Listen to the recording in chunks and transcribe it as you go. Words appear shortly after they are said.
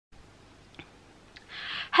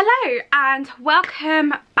Hello and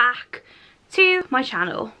welcome back to my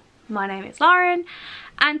channel. My name is Lauren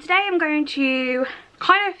and today I'm going to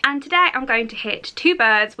hit two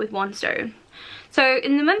birds with one stone. So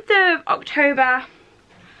in the month of October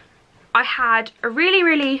I had a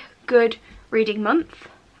really good reading month,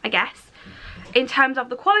 I guess, in terms of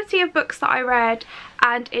the quality of books that I read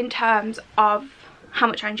and in terms of how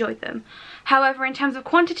much I enjoyed them. However, in terms of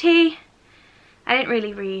quantity, I didn't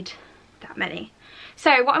really read that many.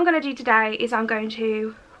 So what I'm going to do today is I'm going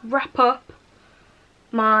to wrap up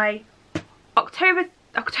my October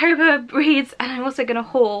reads, and I'm also going to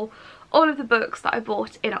haul all of the books that I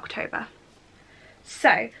bought in October.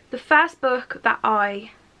 So the first book that I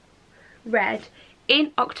read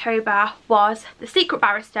in October was The Secret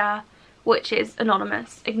Barrister, which is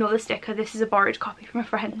anonymous. Ignore the sticker, this is a borrowed copy from a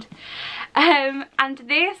friend. And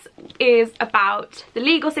this is about the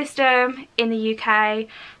legal system in the UK,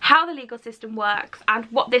 how the legal system works, and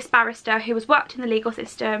what this barrister who has worked in the legal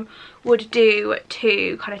system would do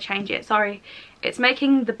to kind of change it. Sorry, it's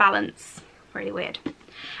making the balance really weird.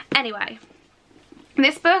 Anyway,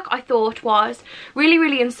 this book I thought was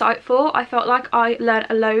really insightful. I felt like I learned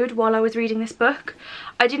a load while I was reading this book.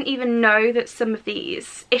 I didn't even know that some of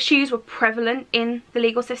these issues were prevalent in the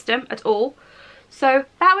legal system at all. So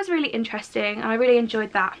that was really interesting and I really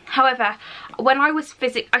enjoyed that. However, when I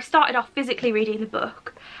started off physically reading the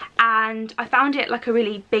book and I found it like a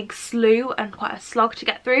really big slew and quite a slog to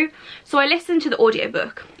get through. So I listened to the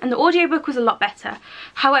audiobook and the audiobook was a lot better.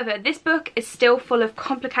 However, this book is still full of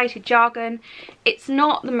complicated jargon. It's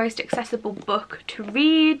not the most accessible book to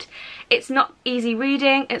read. It's not easy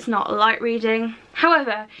reading, it's not light reading.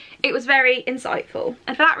 However, it was very insightful,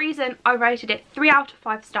 and for that reason I rated it 3 out of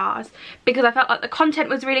 5 stars because I felt like the content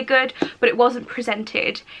was really good but it wasn't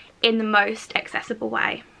presented in the most accessible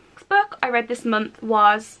way. Next book I read this month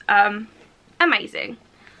was amazing.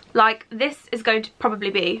 Like, this is going to probably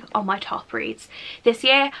be on my top reads this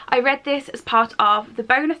year. I read this as part of the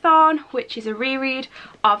Bonathon, which is a reread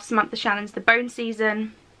of Samantha Shannon's The Bone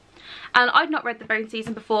Season. And I'd not read The Bone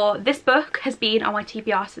Season before. This book has been on my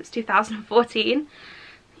TBR since 2014.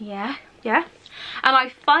 Yeah. And I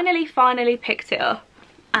finally picked it up.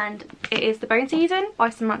 And it is The Bone Season by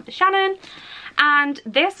Samantha Shannon. And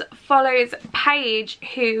this follows Paige,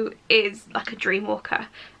 who is like a dream walker.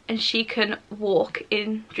 And she can walk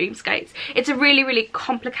in dreamscapes. It's a really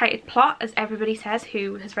complicated plot, as everybody says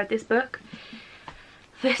who has read this book.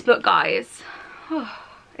 This book, guys,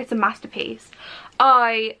 it's a masterpiece.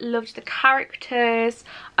 I loved the characters,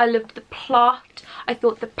 I loved the plot, I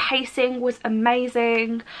thought the pacing was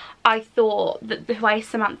amazing, I thought that the way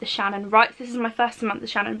Samantha Shannon writes, this is my first Samantha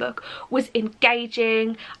Shannon book, was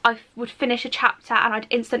engaging. I would finish a chapter and I'd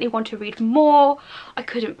instantly want to read more. I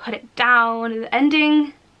couldn't put it down. The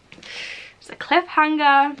ending, it's a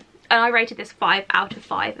cliffhanger, and I rated this 5 out of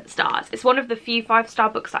 5 stars. It's one of the few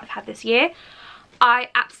 5-star books that I've had this year. I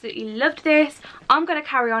absolutely loved this. I'm going to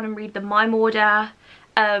carry on and read the Mime Order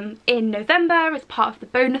in November as part of the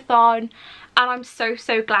Bonathon, and I'm so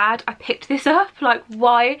glad I picked this up. Like,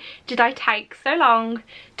 why did I take so long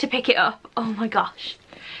to pick it up? Oh my gosh,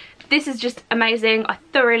 this is just amazing. I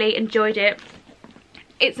thoroughly enjoyed it.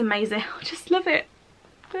 It's amazing. I just love it.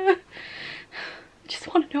 I just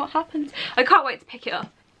want to know what happens. I can't wait to pick it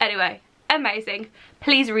up. Anyway, amazing.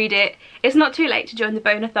 Please read it. It's not too late to join the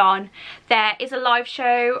Bonathon. There is a live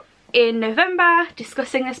show in November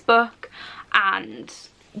discussing this book, and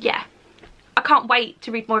yeah, I can't wait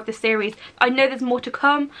to read more of the series. I know there's more to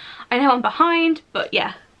come. I know I'm behind, but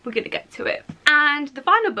yeah, we're gonna get to it. And the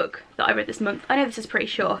final book that I read this month, I know this is pretty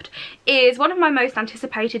short, is one of my most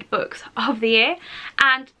anticipated books of the year,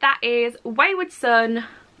 and that is Wayward Son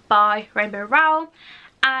by Rainbow Rowell.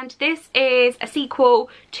 And this is a sequel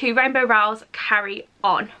to Rainbow Rowell's Carry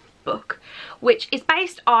On book, which is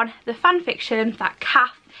based on the fan fiction that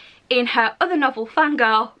Kath, in her other novel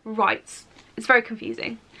Fangirl, writes. It's very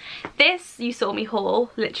confusing. This you saw me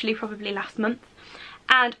haul literally probably last month,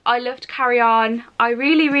 and I loved Carry On. I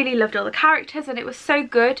really loved all the characters, and it was so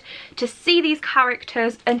good to see these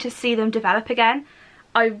characters and to see them develop again.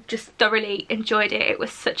 I just thoroughly enjoyed it. It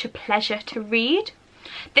was such a pleasure to read.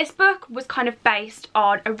 This book was kind of based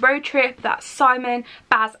on a road trip that Simon,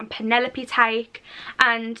 Baz and Penelope take,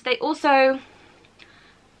 and they also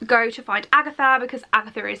go to find Agatha because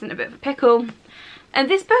Agatha is in a bit of a pickle. And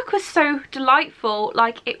this book was so delightful.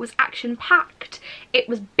 Like, it was action-packed, it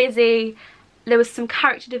was busy, there was some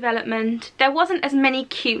character development. There wasn't as many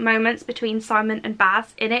cute moments between Simon and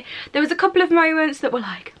Baz in it. There was a couple of moments that were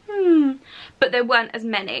like, but there weren't as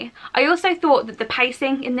many. I also thought that the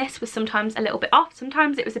pacing in this was sometimes a little bit off.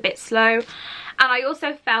 Sometimes it was a bit slow. And I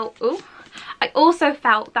also felt, I also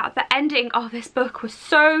felt that the ending of this book was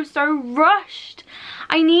so rushed.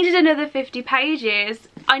 I needed another 50 pages.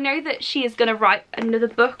 I know that she is going to write another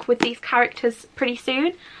book with these characters pretty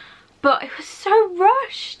soon, but it was so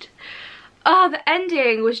rushed. Oh, the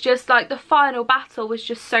ending was just like, the final battle was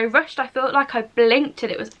just so rushed. I felt like I blinked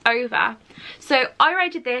and it was over. So I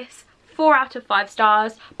rated this 4 out of 5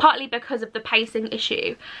 stars, partly because of the pacing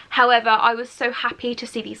issue. However, I was so happy to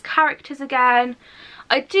see these characters again.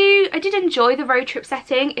 I did enjoy the road trip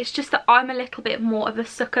setting. It's just that I'm a little bit more of a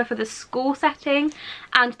sucker for the school setting,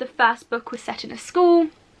 and the first book was set in a school.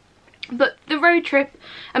 But the road trip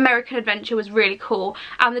American adventure was really cool,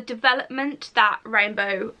 and the development that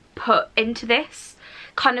Rainbow put into this,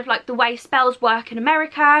 kind of like the way spells work in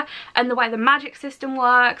America and the way the magic system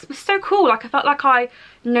works, was so cool. Like, I felt like I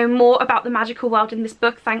know more about the magical world in this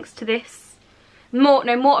book thanks to this.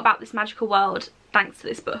 Know more about this magical world thanks to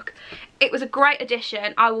this book. It was a great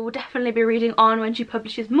addition. I will definitely be reading on when she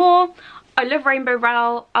publishes more. I love Rainbow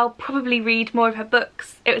Rowell. I'll probably read more of her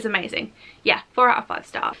books. It was amazing. Yeah, 4 out of 5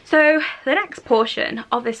 stars. So the next portion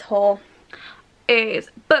of this haul is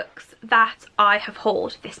books that I have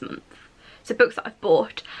hauled this month. So books that I've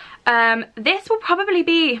bought. This will probably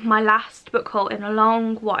be my last book haul in a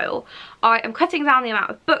long while. I am cutting down the amount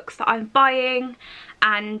of books that I'm buying,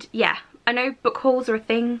 and yeah, I know book hauls are a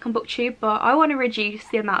thing on BookTube, but I want to reduce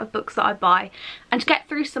the amount of books that I buy and to get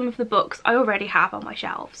through some of the books I already have on my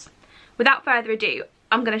shelves. Without further ado,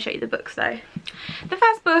 I'm going to show you the books though. The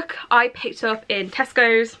first book I picked up in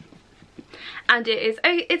Tesco's, and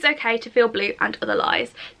It's Okay to Feel Blue and Other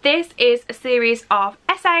Lies. This is a series of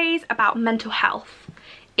essays about mental health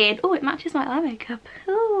oh, it matches my eye makeup.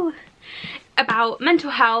 Ooh. About mental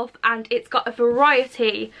health, and it's got a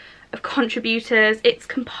variety of contributors. It's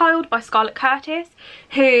compiled by Scarlett Curtis,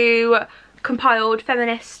 who compiled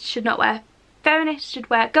Girls Should Wear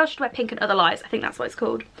Pink and Other Lies. I think that's what it's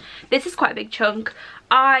called. This is quite a big chunk.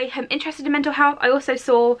 I am interested in mental health. I also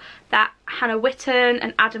saw that Hannah Witton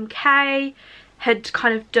and Adam Kay had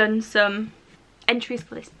kind of done some entries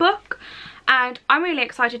for this book, and I'm really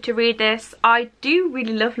excited to read this. I do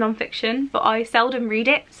really love non-fiction, but I seldom read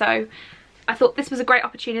it, so I thought this was a great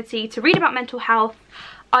opportunity to read about mental health.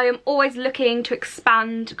 I am always looking to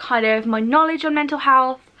expand kind of my knowledge on mental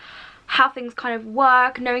health, how things kind of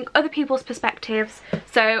work, knowing other people's perspectives,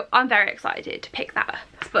 so I'm very excited to pick that up.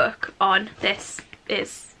 This book on this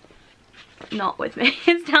is not with me.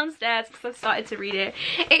 It's downstairs because I've started to read it.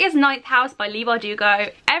 It is Ninth House by Leigh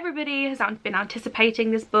Bardugo. Everybody has been anticipating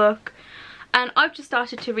this book, and I've just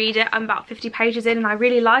started to read it. I'm about 50 pages in and I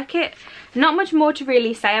really like it. Not much more to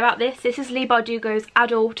really say about this. This is Leigh Bardugo's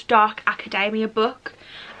adult dark academia book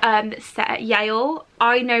that's set at Yale.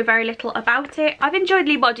 I know very little about it. I've enjoyed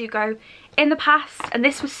Leigh Bardugo in the past, and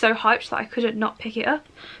this was so hyped that I couldn't not pick it up,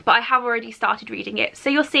 but I have already started reading it, so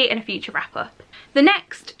you'll see it in a future wrap up. The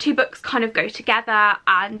next 2 books kind of go together,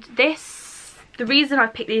 and the reason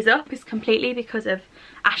I've picked these up is completely because of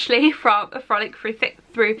Ashley from A Frolic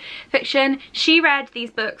Through Fiction. She read these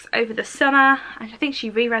books over the summer, and I think she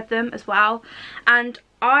reread them as well, and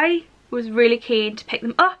I was really keen to pick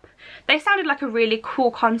them up. They sounded like a really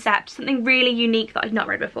cool concept, something really unique that I'd not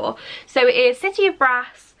read before. So it is City of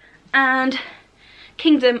Brass and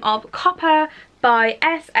Kingdom of Copper by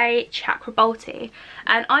S.A. Chakraborty.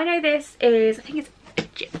 And I know this is, I think it's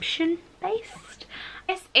Egyptian based.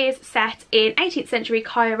 This is set in 18th century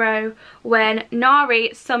Cairo when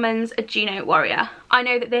Nari summons a Juno warrior. I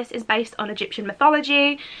know that this is based on Egyptian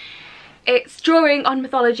mythology. It's drawing on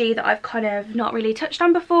mythology that I've kind of not really touched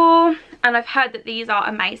on before, and I've heard that these are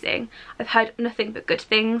amazing. I've heard nothing but good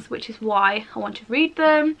things, which is why I want to read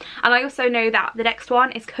them. And I also know that the next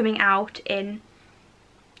one is coming out in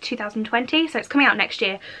 2020, so it's coming out next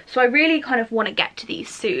year, so I really kind of want to get to these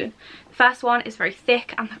soon. The first one is very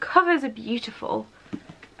thick and the covers are beautiful.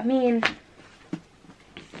 I mean,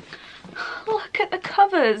 look at the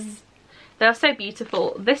covers. They're so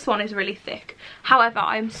beautiful. This one is really thick. However,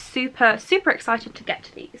 I'm super excited to get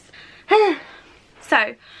to these.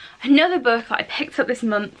 So, another book that I picked up this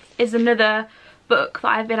month is another book that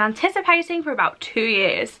I've been anticipating for about 2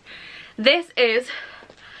 years. This is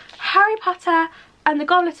Harry Potter and the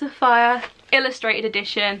Goblet of Fire Illustrated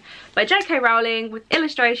Edition by J.K. Rowling with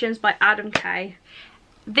illustrations by Adam Kay.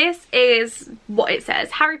 This is what it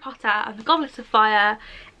says, Harry Potter and the Goblet of Fire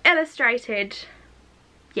Illustrated.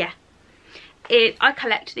 Yeah. I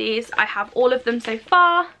collect these. I have all of them so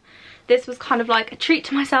far. This was kind of like a treat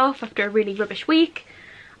to myself after a really rubbish week.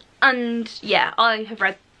 And yeah, I have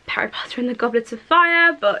read Harry Potter and the Goblet of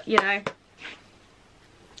Fire, but you know,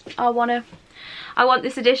 I want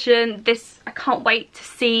this edition. I can't wait to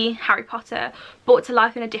see Harry Potter brought to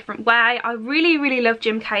life in a different way. I really love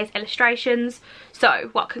Jim Kay's illustrations, so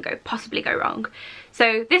what can possibly go wrong?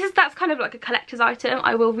 So that's kind of like a collector's item.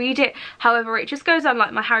 I will read it, however it just goes on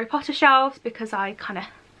like my Harry Potter shelves because I kind of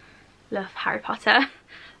love Harry Potter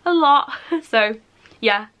a lot. So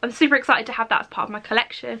yeah, I'm super excited to have that as part of my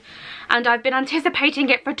collection, and I've been anticipating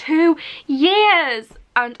it for 2 years.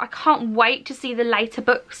 And I can't wait to see the later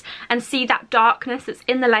books and see that darkness that's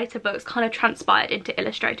in the later books kind of transpired into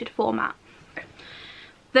illustrated format.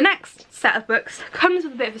 The next set of books comes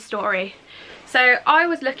with a bit of a story. So I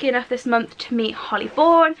was lucky enough this month to meet Holly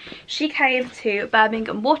Bourne. She came to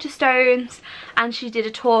Birmingham Waterstones and she did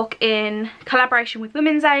a talk in collaboration with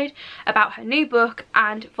Women's Aid about her new book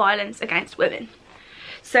and violence against women.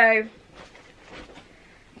 So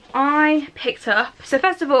I picked up, so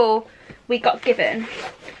first of all, we got given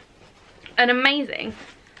an amazing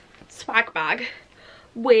swag bag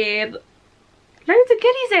with loads of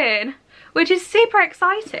goodies in, which is super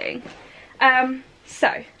exciting.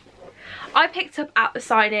 So I picked up at the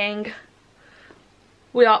signing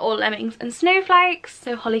We Are All Lemmings and Snowflakes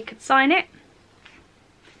so Holly could sign it,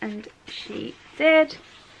 and she did.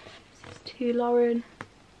 This is to Lauren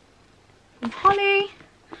and Holly.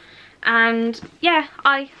 And yeah,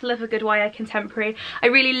 I love a good YA contemporary. I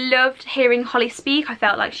really loved hearing Holly speak. I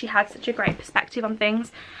felt like she had such a great perspective on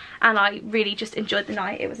things, and I really just enjoyed the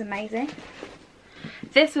night. It was amazing.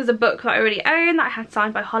 This was a book that I already owned that I had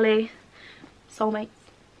signed by Holly, Soulmates.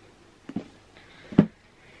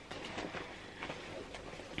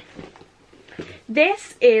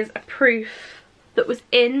 This is a proof that was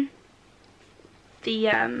in the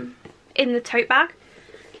tote bag.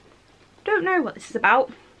 Don't know what this is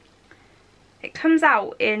about. It comes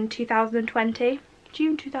out in 2020,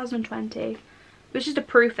 June 2020. It was just a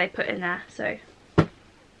proof they put in there, so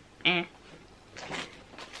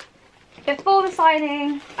Before the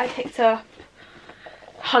signing, I picked up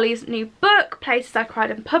Holly's new book, Places I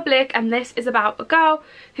Cried in Public, and this is about a girl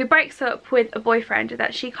who breaks up with a boyfriend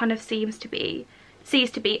that she kind of sees to be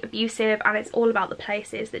abusive, and it's all about the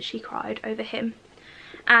places that she cried over him.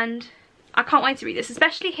 And I can't wait to read this,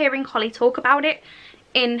 especially hearing Holly talk about it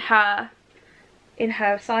in her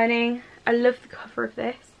signing. I love the cover of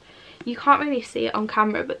this. You can't really see it on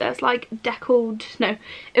camera, but there's like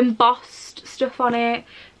embossed stuff on it.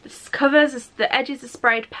 The edges are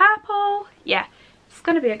sprayed purple. Yeah, it's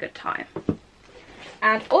gonna be a good time.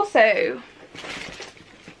 And also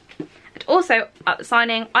at the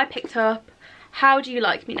signing I picked up How Do You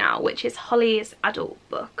Like Me Now, which is Holly's adult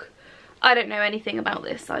book. I don't know anything about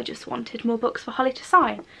this, so I just wanted more books for Holly to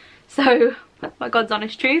sign. So that's my God's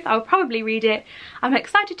honest truth. I'll probably read it. I'm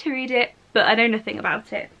excited to read it, but I know nothing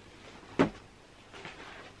about it.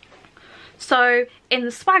 So in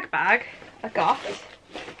the swag bag I got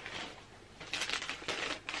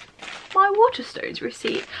my Waterstones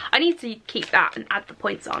receipt. I need to keep that and add the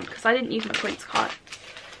points on because I didn't use my points card.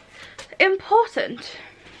 Important.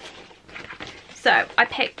 So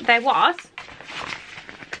there was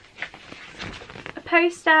a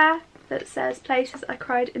poster that says Places I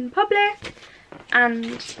Cried in Public,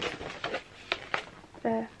 and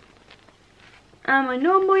there am I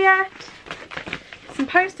normal yet? Some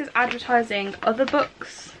posters advertising other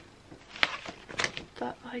books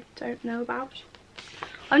that I don't know about.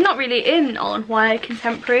 I'm not really in on YA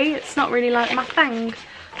contemporary, it's not really like my thing,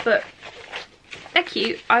 but they're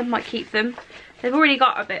cute. I might keep them. They've already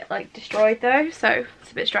got a bit like destroyed though, so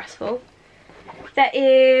it's a bit stressful. There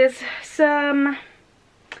is a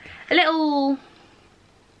little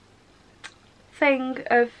thing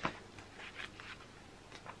of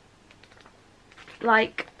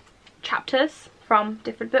like chapters from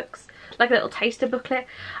different books, like a little taster booklet.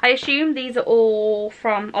 I assume these are all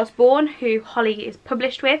from Osborne, who Holly is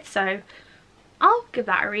published with, so I'll give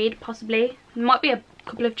that a read possibly. There might be a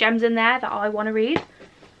couple of gems in there that I want to read.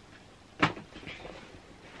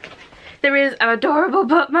 There is an adorable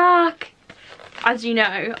bookmark. As you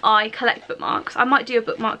know, I collect bookmarks. I might do a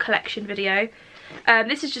bookmark collection video.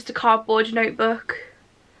 This is just a cardboard notebook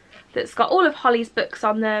that's got all of Holly's books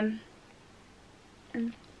on them.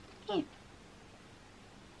 And yeah,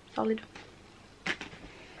 solid.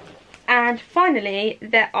 And finally,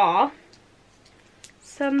 there are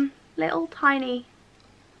some little tiny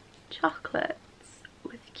chocolates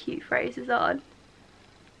with cute phrases on,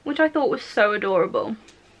 which I thought was so adorable.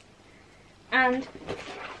 And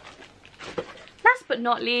last but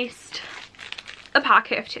not least, a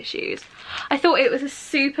packet of tissues. I thought it was a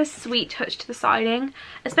super sweet touch to the signing,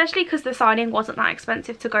 especially because the signing wasn't that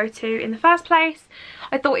expensive to go to in the first place.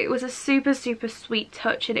 I thought it was a super sweet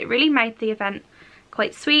touch, and it really made the event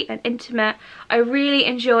quite sweet and intimate. I really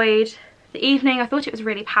enjoyed the evening. I thought it was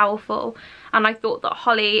really powerful, and I thought that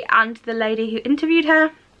Holly and the lady who interviewed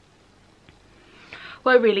her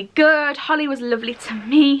were really good. Holly was lovely to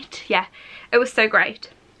meet. Yeah, it was so great.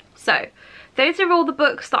 So those are all the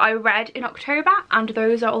books that I read in October, and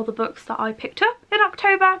those are all the books that I picked up in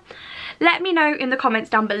October. Let me know in the comments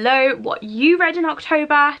down below what you read in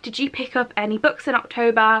October. Did you pick up any books in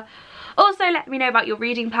October? Also, let me know about your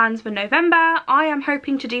reading plans for November. I am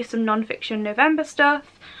hoping to do some non-fiction November stuff.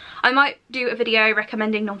 I might do a video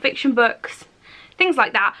recommending non-fiction books, things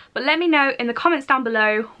like that. But let me know in the comments down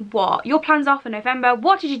below what your plans are for November.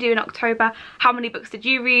 What did you do in October? How many books did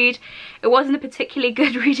you read? It wasn't a particularly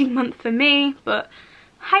good reading month for me, but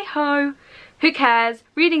hey ho, who cares?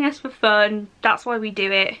 Reading is for fun. That's why we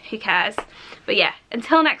do it. Who cares? But yeah,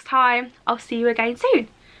 until next time, I'll see you again soon.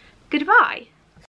 Goodbye.